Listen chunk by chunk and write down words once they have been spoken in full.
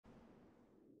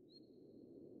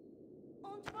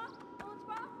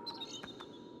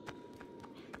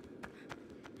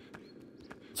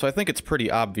So I think it's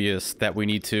pretty obvious that we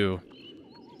need to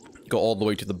go all the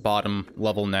way to the bottom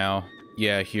level now.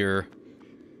 Yeah, here.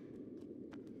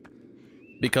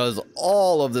 Because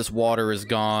all of this water is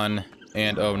gone,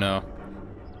 and oh no.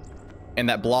 And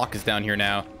that block is down here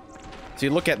now. See,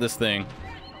 look at this thing.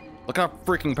 Look how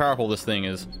freaking powerful this thing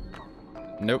is.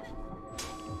 Nope.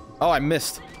 Oh, I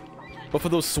missed. Both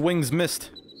of those swings missed.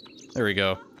 There we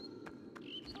go.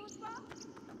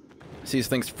 See, this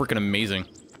thing's freaking amazing.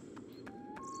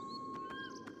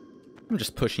 I'm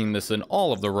just pushing this in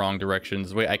all of the wrong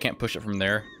directions. Wait, I can't push it from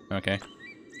there? Okay.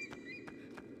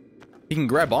 He can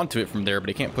grab onto it from there, but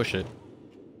he can't push it.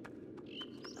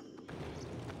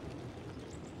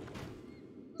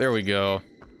 There we go.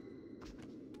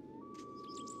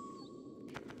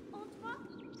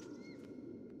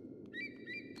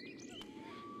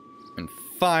 And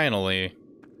finally,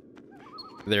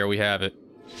 there we have it.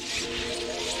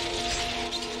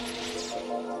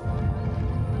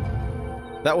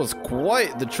 That was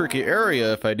quite the tricky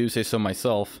area, if I do say so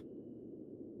myself.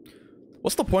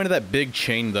 What's the point of that big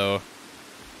chain, though?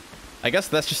 I guess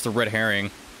that's just a red herring.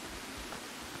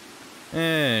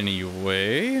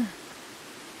 Anyway.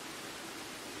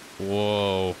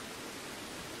 Whoa.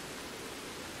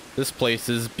 This place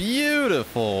is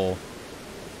beautiful.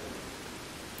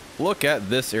 Look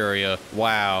at this area.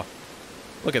 Wow.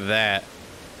 Look at that.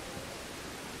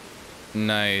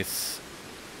 Nice.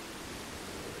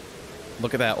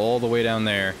 Look at that all the way down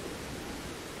there.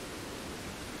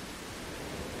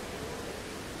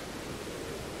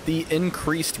 The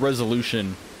increased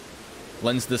resolution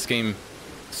lends this game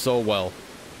so well.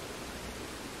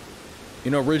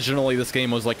 You know, originally this game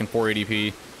was like in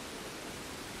 480p.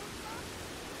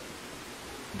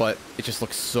 But it just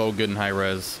looks so good in high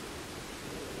res.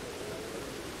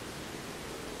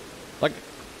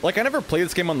 Like, I never played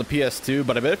this game on the PS2,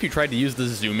 but I bet if you tried to use the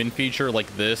zoom-in feature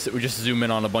like this, it would just zoom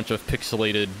in on a bunch of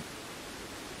pixelated,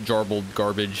 jarbled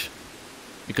garbage.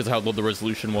 Because of how low the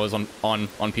resolution was on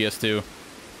PS2.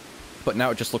 But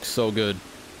now it just looks so good.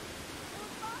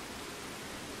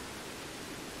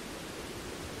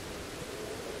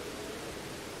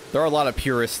 There are a lot of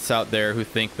purists out there who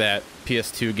think that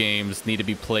PS2 games need to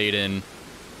be played in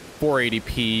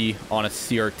 480p on a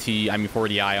CRT, I mean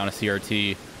 480i on a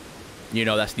CRT. You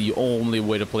know, that's the only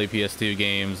way to play PS2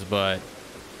 games, but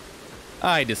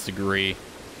I disagree.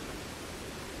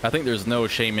 I think there's no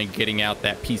shame in getting out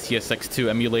that PCSX2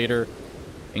 emulator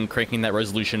and cranking that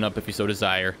resolution up if you so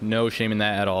desire. No shame in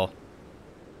that at all.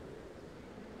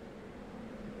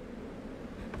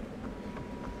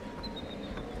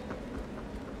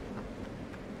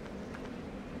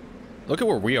 Look at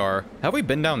where we are. Have we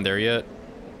been down there yet?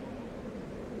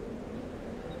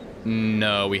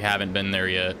 No, we haven't been there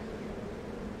yet.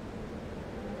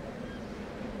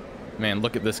 Man,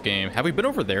 look at this game. Have we been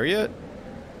over there yet?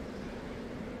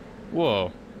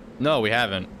 Whoa. No, we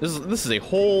haven't. This is a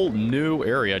whole new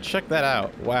area. Check that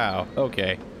out. Wow.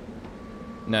 Okay.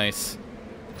 Nice.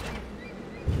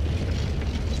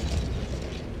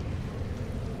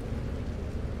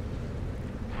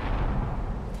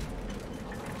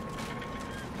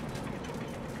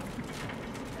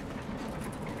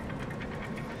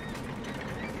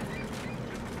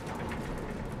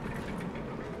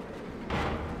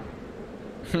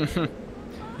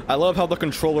 I love how the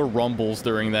controller rumbles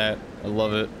during that. I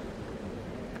love it.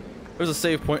 There's a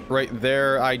save point right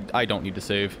there. I don't need to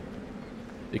save.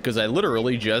 Because I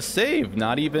literally just saved.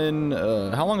 Not even...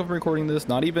 how long have I been recording this?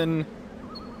 Not even...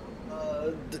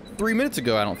 3 minutes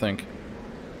ago, I don't think.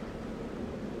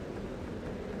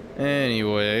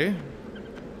 Anyway.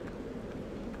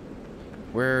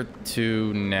 Where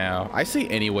to now? I say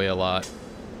anyway a lot.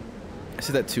 I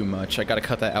say that too much. I gotta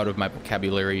cut that out of my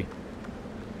vocabulary.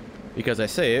 Because I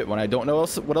say it when I don't know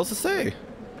what else to say.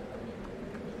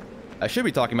 I should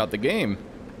be talking about the game.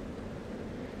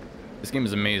 This game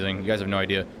is amazing. You guys have no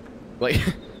idea. Like,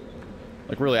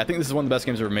 like really, I think this is one of the best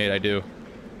games ever made. I do.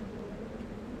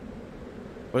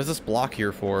 What is this block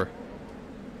here for?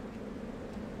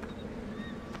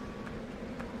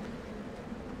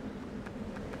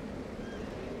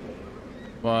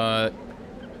 What?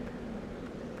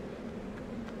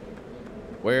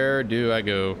 Where do I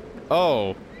go?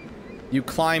 Oh. You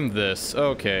climb this.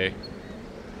 Okay.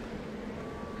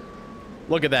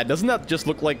 Look at that. Doesn't that just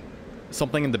look like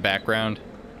something in the background?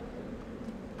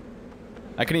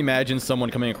 I can imagine someone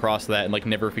coming across that and like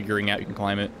never figuring out you can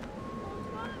climb it.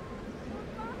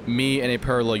 Me in a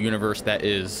parallel universe that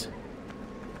is.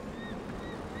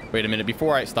 Wait a minute.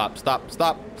 Before I... Stop.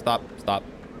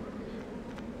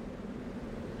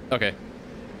 Okay.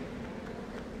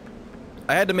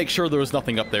 I had to make sure there was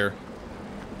nothing up there.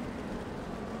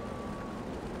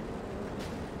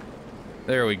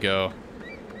 There we go.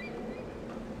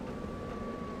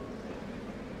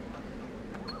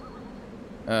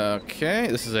 Okay,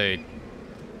 this is a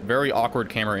very awkward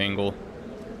camera angle.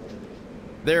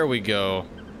 There we go.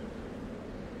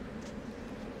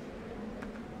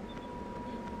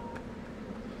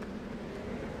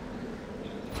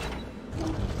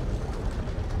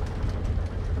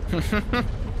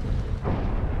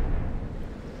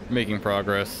 Making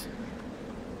progress.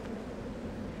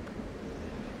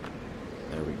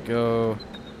 There we go.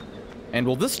 And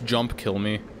will this jump kill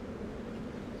me?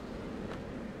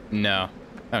 No.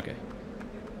 Okay.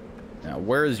 Now,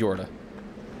 where is Yorda?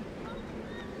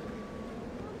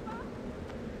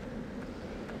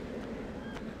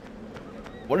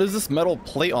 What is this metal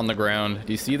plate on the ground?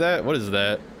 Do you see that? What is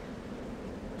that?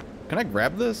 Can I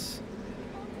grab this?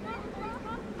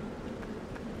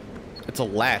 It's a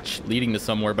latch leading to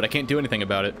somewhere, but I can't do anything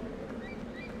about it.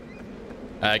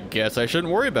 I guess I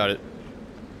shouldn't worry about it.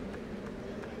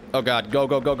 Oh god, go,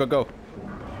 go, go, go, go.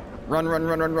 Run, run,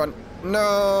 run, run, run. No!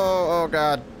 Oh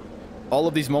god. All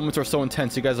of these moments are so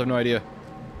intense, you guys have no idea.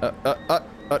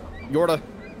 Yorda.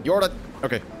 Yorda.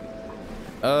 Okay.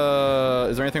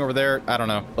 Is there anything over there? I don't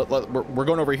know. We're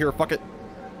going over here, fuck it.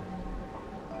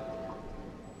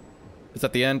 Is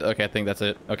that the end? Okay, I think that's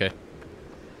it. Okay.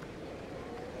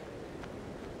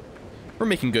 We're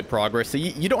making good progress. So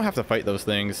you don't have to fight those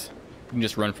things. You can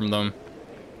just run from them.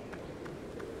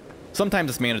 Sometimes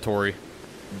it's mandatory,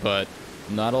 but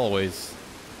not always.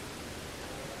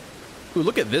 Ooh,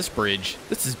 look at this bridge.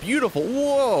 This is beautiful.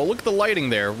 Whoa, look at the lighting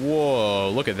there. Whoa,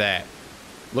 look at that.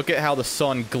 Look at how the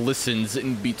sun glistens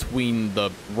in between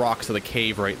the rocks of the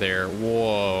cave right there.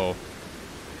 Whoa.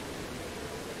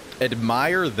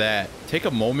 Admire that. Take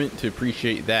a moment to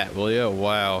appreciate that, will you?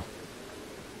 Wow.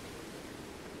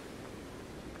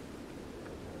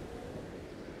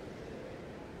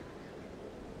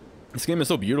 This game is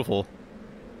so beautiful.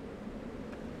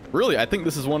 Really, I think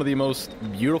this is one of the most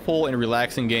beautiful and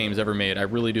relaxing games ever made. I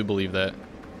really do believe that.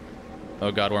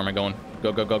 Oh god, where am I going?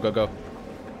 Go, go, go, go, go.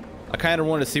 I kind of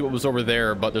wanted to see what was over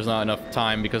there, but there's not enough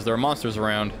time because there are monsters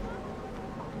around.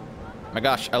 My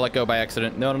gosh, I let go by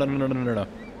accident. No, no, no, no, no, no, no.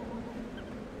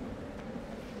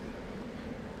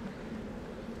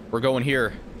 We're going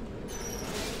here.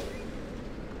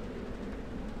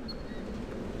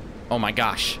 Oh my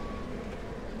gosh.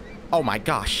 Oh my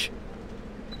gosh.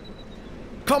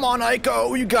 Come on,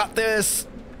 ICO, you got this.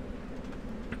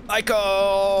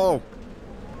 ICO.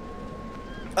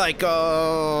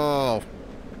 ICO.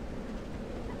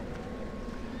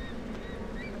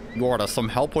 Yorda, some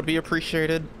help would be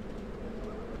appreciated.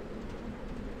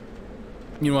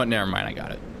 You know what? Never mind, I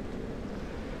got it.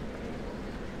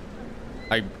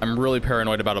 I'm really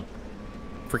paranoid about a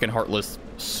freaking Heartless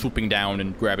swooping down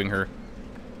and grabbing her.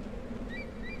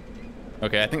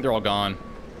 Okay, I think they're all gone.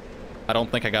 I don't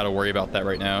think I gotta worry about that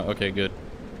right now. Okay, good.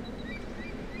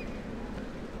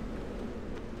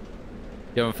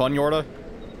 You having fun, Yorda?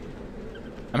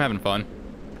 I'm having fun.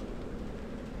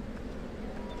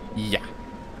 Yeah.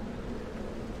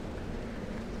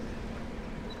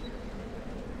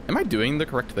 Am I doing the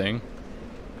correct thing?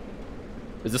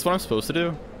 Is this what I'm supposed to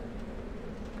do?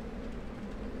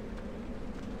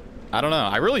 I don't know.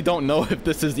 I really don't know if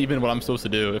this is even what I'm supposed to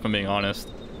do, if I'm being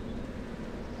honest.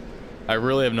 I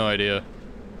really have no idea.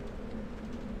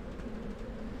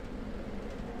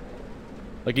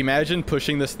 Like, imagine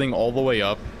pushing this thing all the way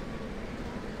up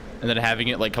and then having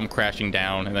it, like, come crashing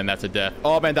down, and then that's a death.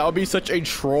 Oh, man, that would be such a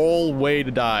troll way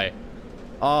to die.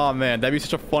 Oh, man, that'd be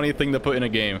such a funny thing to put in a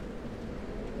game.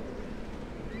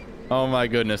 Oh, my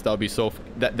goodness, that would be so...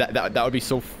 That would be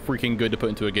so freaking good to put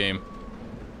into a game.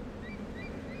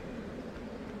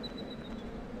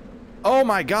 Oh,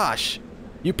 my gosh.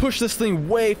 You push this thing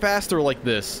way faster like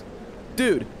this.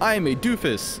 Dude, I am a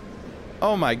doofus.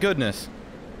 Oh my goodness.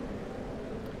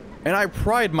 And I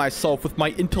pride myself with my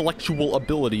intellectual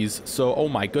abilities, so oh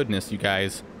my goodness, you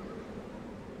guys.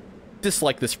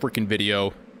 Dislike this freaking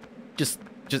video. Just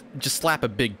slap a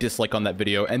big dislike on that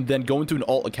video, and then go into an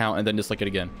alt account and then dislike it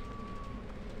again.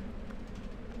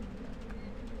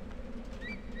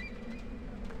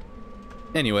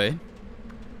 Anyway.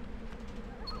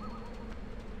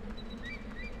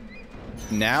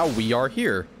 Now we are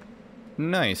here.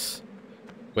 Nice.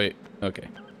 Wait, okay.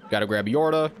 Gotta grab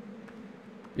Yorda,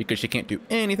 because she can't do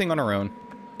anything on her own.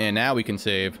 And now we can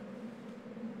save.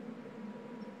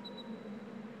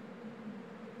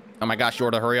 Oh my gosh,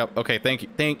 Yorda, hurry up. Okay, thank you.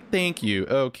 Thank you.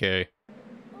 Okay.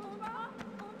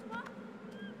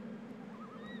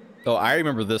 Oh, I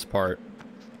remember this part.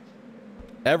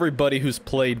 Everybody who's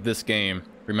played this game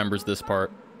remembers this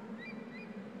part.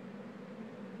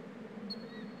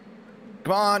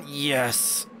 Come on.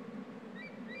 Yes.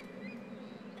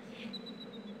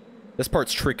 This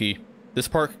part's tricky. This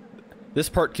part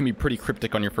can be pretty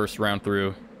cryptic on your first round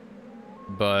through.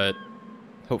 But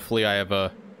hopefully I have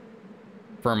a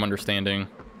firm understanding.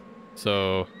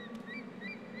 So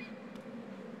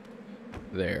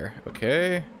there.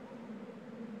 Okay.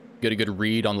 Get a good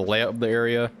read on the layout of the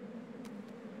area.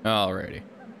 Alrighty.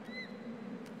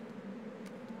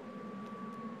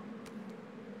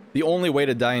 The only way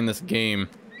to die in this game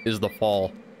is the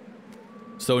fall.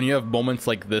 So when you have moments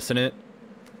like this in it,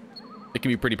 it can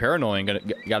be pretty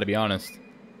paranoid, gotta be honest.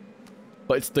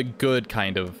 But it's the good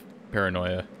kind of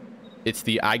paranoia. It's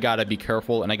the I gotta be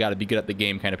careful and I gotta be good at the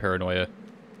game kind of paranoia.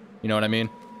 You know what I mean?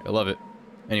 I love it.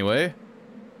 Anyway.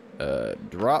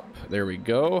 Drop. There we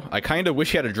go. I kind of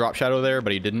wish he had a drop shadow there,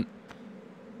 but he didn't.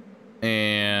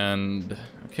 And...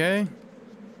 okay.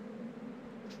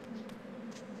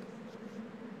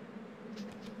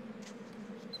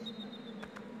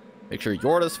 Make sure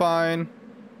Yorda's fine.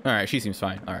 Alright, she seems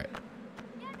fine. Alright.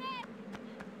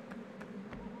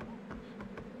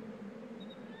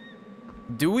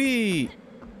 Do we...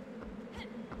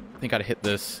 I think I'd hit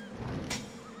this.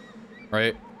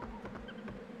 Right?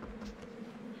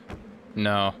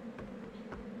 No.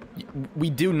 We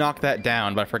do knock that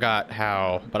down, but I forgot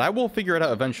how. But I will figure it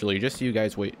out eventually. Just so you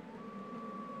guys wait.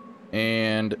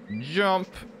 And jump.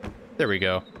 There we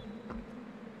go.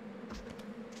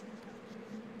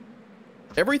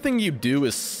 Everything you do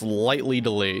is slightly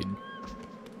delayed.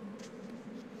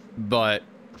 But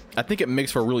I think it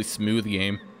makes for a really smooth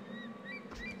game.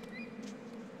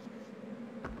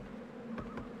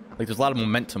 Like, there's a lot of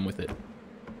momentum with it.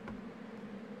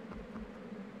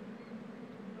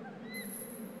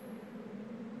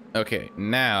 Okay,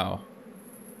 now.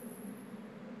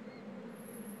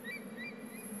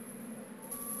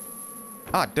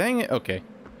 Ah, dang it. Okay.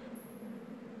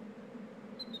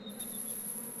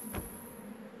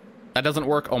 That doesn't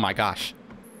work. Oh my gosh.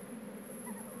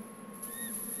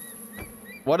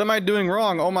 What am I doing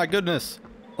wrong? Oh my goodness.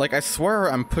 Like, I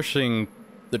swear I'm pushing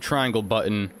the triangle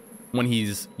button when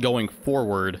he's going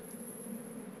forward.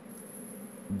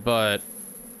 But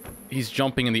he's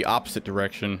jumping in the opposite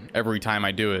direction every time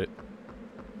I do it.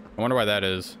 I wonder why that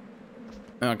is.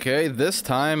 Okay, this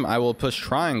time I will push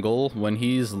triangle when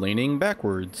he's leaning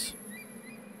backwards.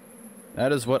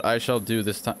 That is what I shall do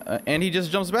this time. And he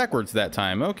just jumps backwards that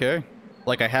time. Okay.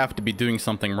 Like, I have to be doing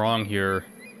something wrong here.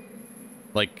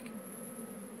 Like,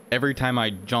 every time I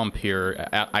jump here,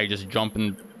 I just jump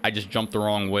the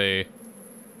wrong way.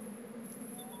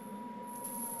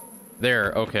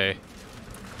 There, okay.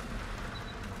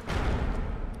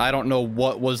 I don't know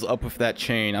what was up with that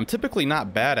chain. I'm typically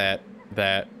not bad at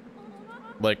that.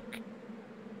 Like,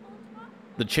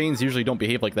 the chains usually don't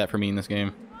behave like that for me in this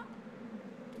game.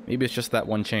 Maybe it's just that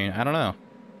one chain. I don't know.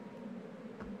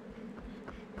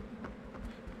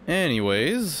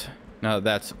 Anyways, now that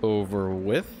that's over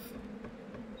with,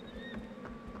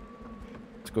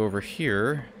 let's go over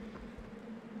here.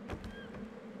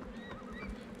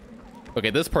 Okay,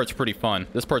 this part's pretty fun.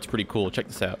 This part's pretty cool. Check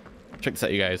this out. Check this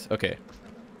out, you guys. Okay.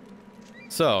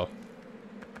 So,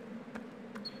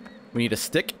 we need a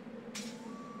stick.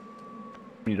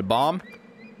 We need a bomb.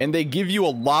 And they give you a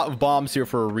lot of bombs here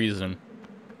for a reason.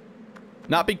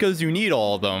 Not because you need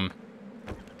all of them.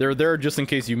 They're there just in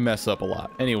case you mess up a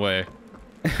lot. Anyway.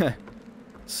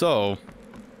 So,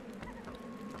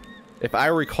 if I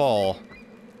recall...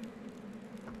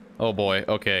 oh boy,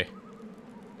 okay.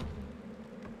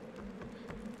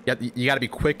 You gotta be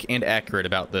quick and accurate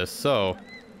about this, so...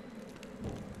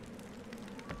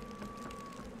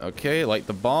 okay, light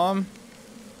the bomb.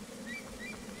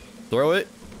 Throw it.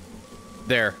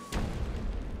 There.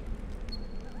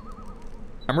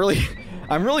 I'm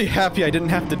really happy I didn't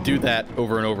have to do that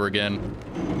over and over again.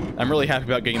 I'm really happy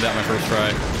about getting that my first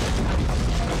try.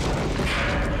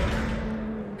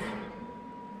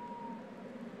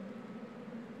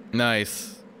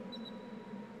 Nice.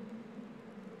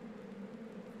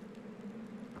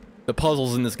 The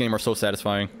puzzles in this game are so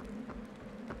satisfying.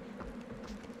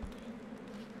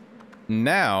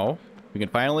 Now, we can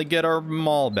finally get our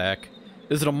maul back.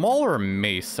 Is it a maul or a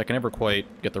mace? I can never quite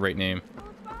get the right name.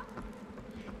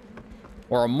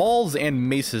 Or are mauls and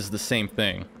maces the same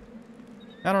thing?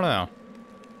 I don't know.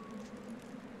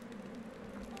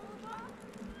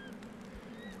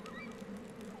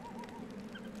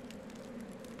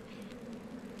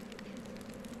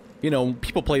 You know,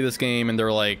 people play this game and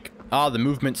they're like, ah, the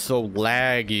movement's so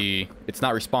laggy. It's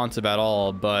not responsive at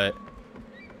all, but...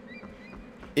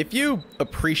 if you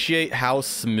appreciate how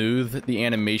smooth the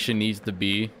animation needs to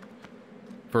be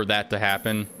for that to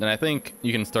happen, then I think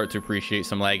you can start to appreciate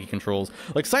some laggy controls.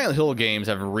 Like, Silent Hill games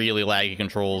have really laggy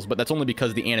controls, but that's only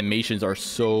because the animations are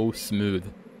so smooth.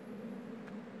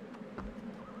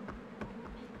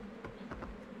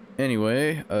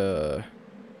 Anyway,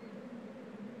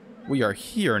 we are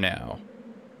here now.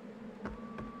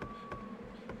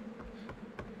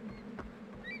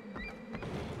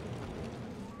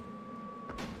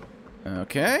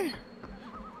 Okay.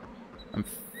 I'm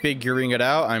figuring it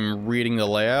out. I'm reading the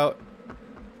layout.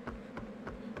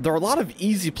 There are a lot of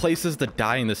easy places to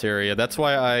die in this area. That's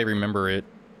why I remember it.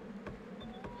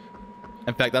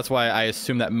 In fact, that's why I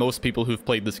assume that most people who've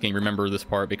played this game remember this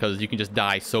part, because you can just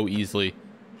die so easily.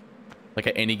 Like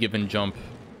at any given jump.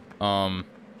 Alright,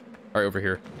 over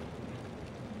here.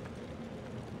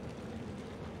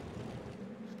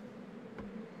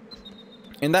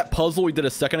 And that puzzle we did a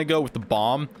second ago with the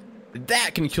bomb,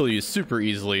 that can kill you super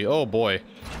easily. Oh boy.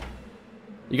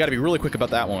 You gotta be really quick about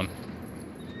that one.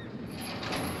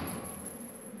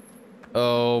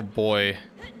 Oh boy.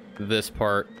 This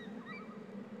part.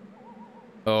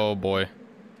 Oh boy.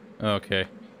 Okay.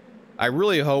 I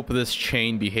really hope this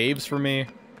chain behaves for me.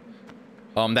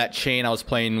 That chain I was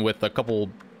playing with a couple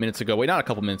minutes ago. Wait, not a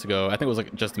couple minutes ago. I think it was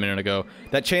like just a minute ago.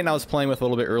 That chain I was playing with a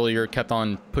little bit earlier kept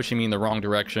on pushing me in the wrong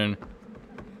direction.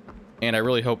 And I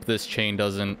really hope this chain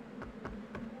doesn't,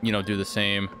 you know, do the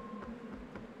same.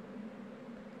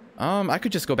 I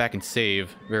could just go back and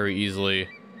save very easily.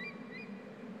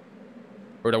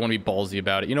 Or do I want to be ballsy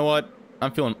about it? You know what?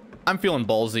 I'm feeling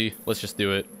ballsy. Let's just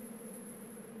do it.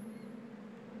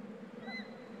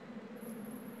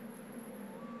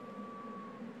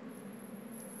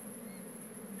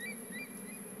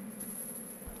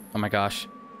 Oh my gosh.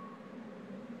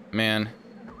 Man.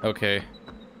 Okay.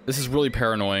 This is really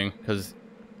paranoid because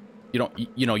you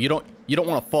don't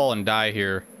want to fall and die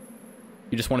here.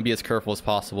 You just want to be as careful as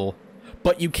possible.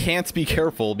 But you can't be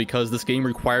careful because this game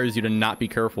requires you to not be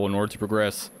careful in order to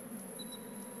progress.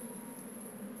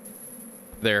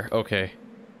 There, okay.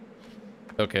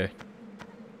 Okay.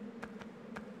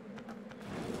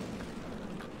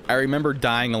 I remember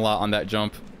dying a lot on that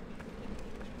jump.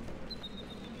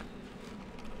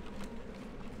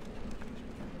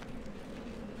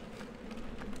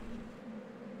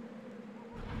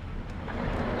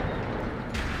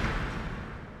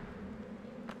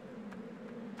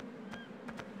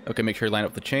 Okay, make sure you line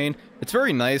up the chain. It's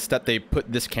very nice that they put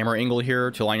this camera angle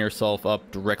here to line yourself up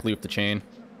directly with the chain.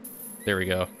 There we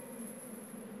go.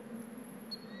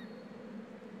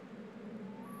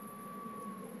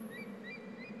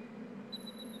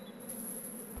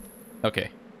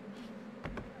 Okay.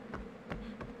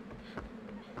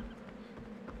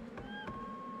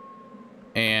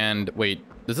 And wait,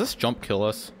 does this jump kill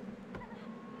us?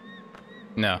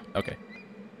 No, okay.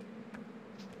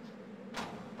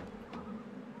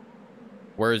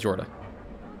 Where is Yorda?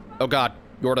 Oh god,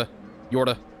 Yorda,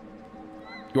 Yorda.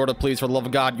 Yorda, please, for the love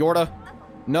of God, Yorda!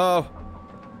 No!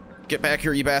 Get back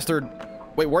here, you bastard!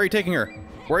 Wait, where are you taking her?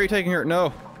 Where are you taking her?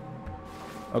 No!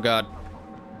 Oh god.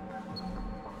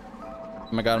 Oh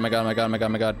my god, oh my god, oh my god, oh my god, oh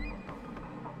my god.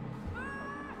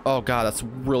 Oh god, that's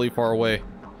really far away.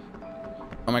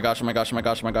 Oh my gosh, oh my gosh, oh my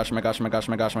gosh, oh my gosh, oh my gosh, oh my gosh,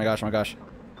 oh my gosh, oh my gosh, oh my gosh.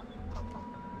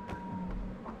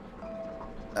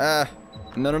 Ah.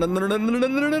 No, no, no, no, no, no, no, no,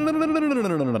 no, no, no, no,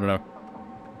 no, no, no, no, no.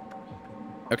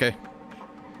 Okay.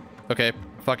 Okay,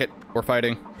 fuck it. We're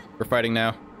fighting. We're fighting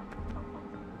now.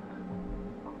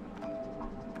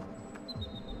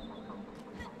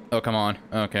 Oh, come on.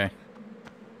 Okay.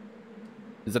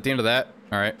 Is that the end of that?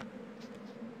 Alright.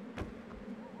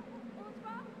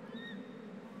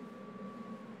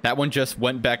 That one just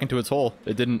went back into its hole.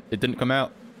 It didn't come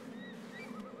out.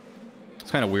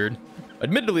 It's kind of weird.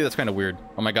 Admittedly, that's kind of weird.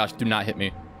 Oh my gosh, do not hit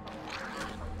me.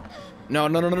 No,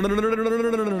 no, no, no, no, no, no, no, no,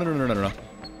 no, no, no, no, no, no.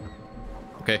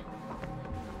 Okay.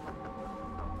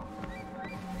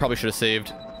 Probably should have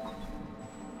saved.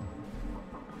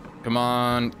 Come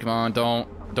on,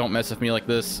 don't mess with me like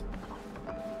this.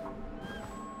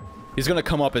 He's gonna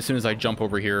come up as soon as I jump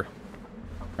over here.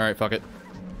 Alright, fuck it.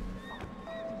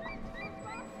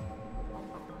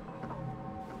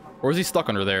 Or is he stuck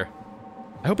under there?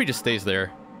 I hope he just stays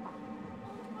there.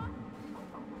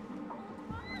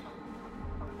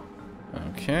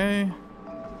 Okay.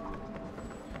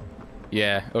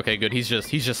 Yeah, okay, good. He's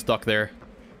just stuck there.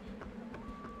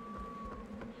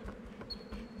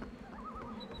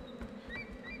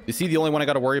 Is he the only one I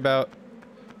gotta worry about?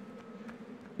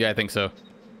 Yeah, I think so.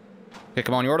 Okay,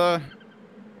 come on, Yorda.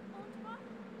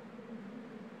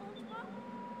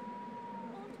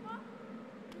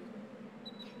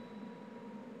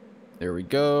 There we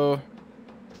go.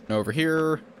 And over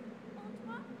here.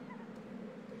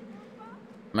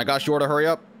 My gosh, Jordan, hurry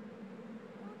up.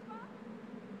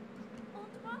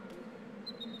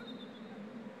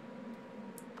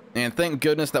 And thank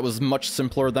goodness that was much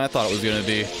simpler than I thought it was going to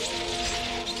be.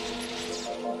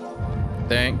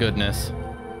 Thank goodness.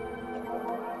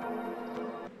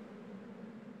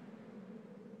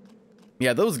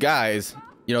 Yeah, those guys,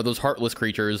 you know, those heartless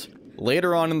creatures,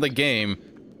 later on in the game,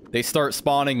 they start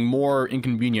spawning more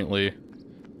inconveniently.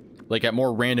 Like at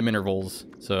more random intervals,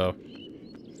 so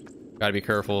gotta be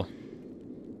careful.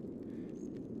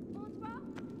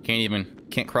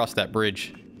 Can't cross that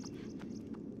bridge.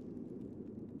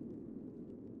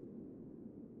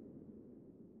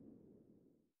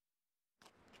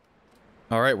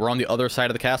 All right, we're on the other side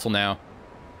of the castle now.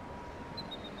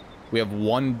 We have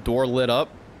one door lit up.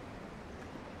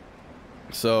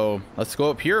 So let's go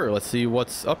up here. Let's see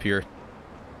what's up here.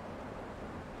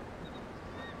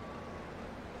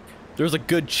 There's a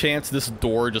good chance this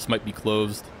door just might be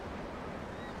closed.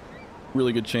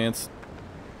 Really good chance.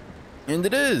 And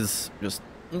it is. Just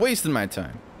wasting my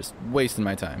time. Just wasting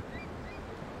my time.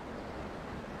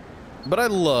 But I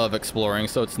love exploring,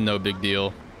 so it's no big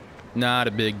deal. Not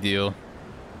a big deal.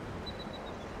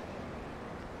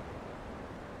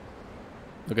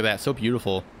 Look at that. So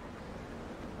beautiful.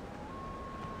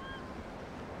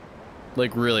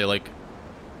 Like, really, like,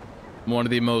 one of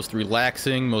the most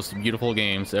relaxing, most beautiful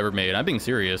games ever made. I'm being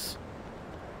serious.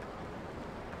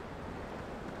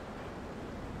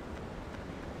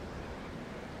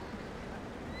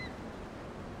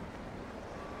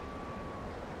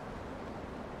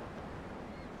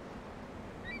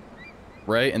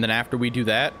 Right? And then after we do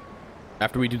that,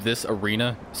 after we do this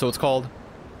arena, so it's called,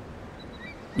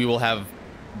 we will have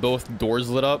both doors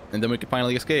lit up, and then we can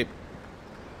finally escape.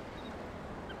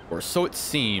 Or so it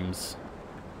seems.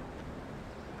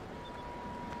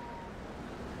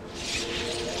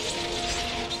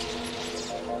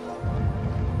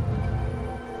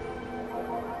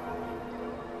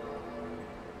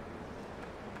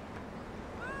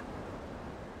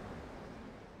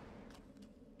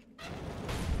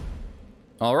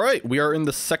 All right, we are in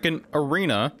the second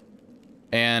arena,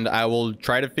 and I will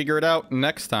try to figure it out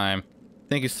next time.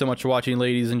 Thank you so much for watching,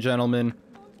 ladies and gentlemen.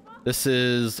 This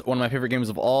is one of my favorite games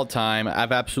of all time.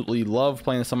 I've absolutely loved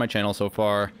playing this on my channel so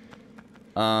far.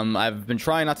 I've been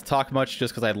trying not to talk much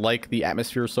just because I like the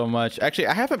atmosphere so much. Actually,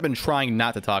 I haven't been trying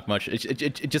not to talk much.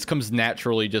 It just comes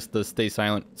naturally just to stay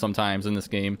silent sometimes in this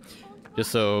game.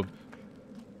 Just so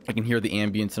I can hear the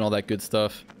ambience and all that good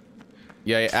stuff.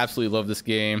 Yeah, I absolutely love this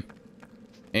game.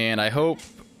 And I hope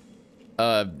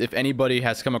if anybody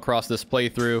has come across this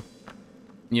playthrough,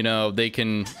 you know, they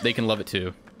can love it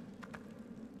too.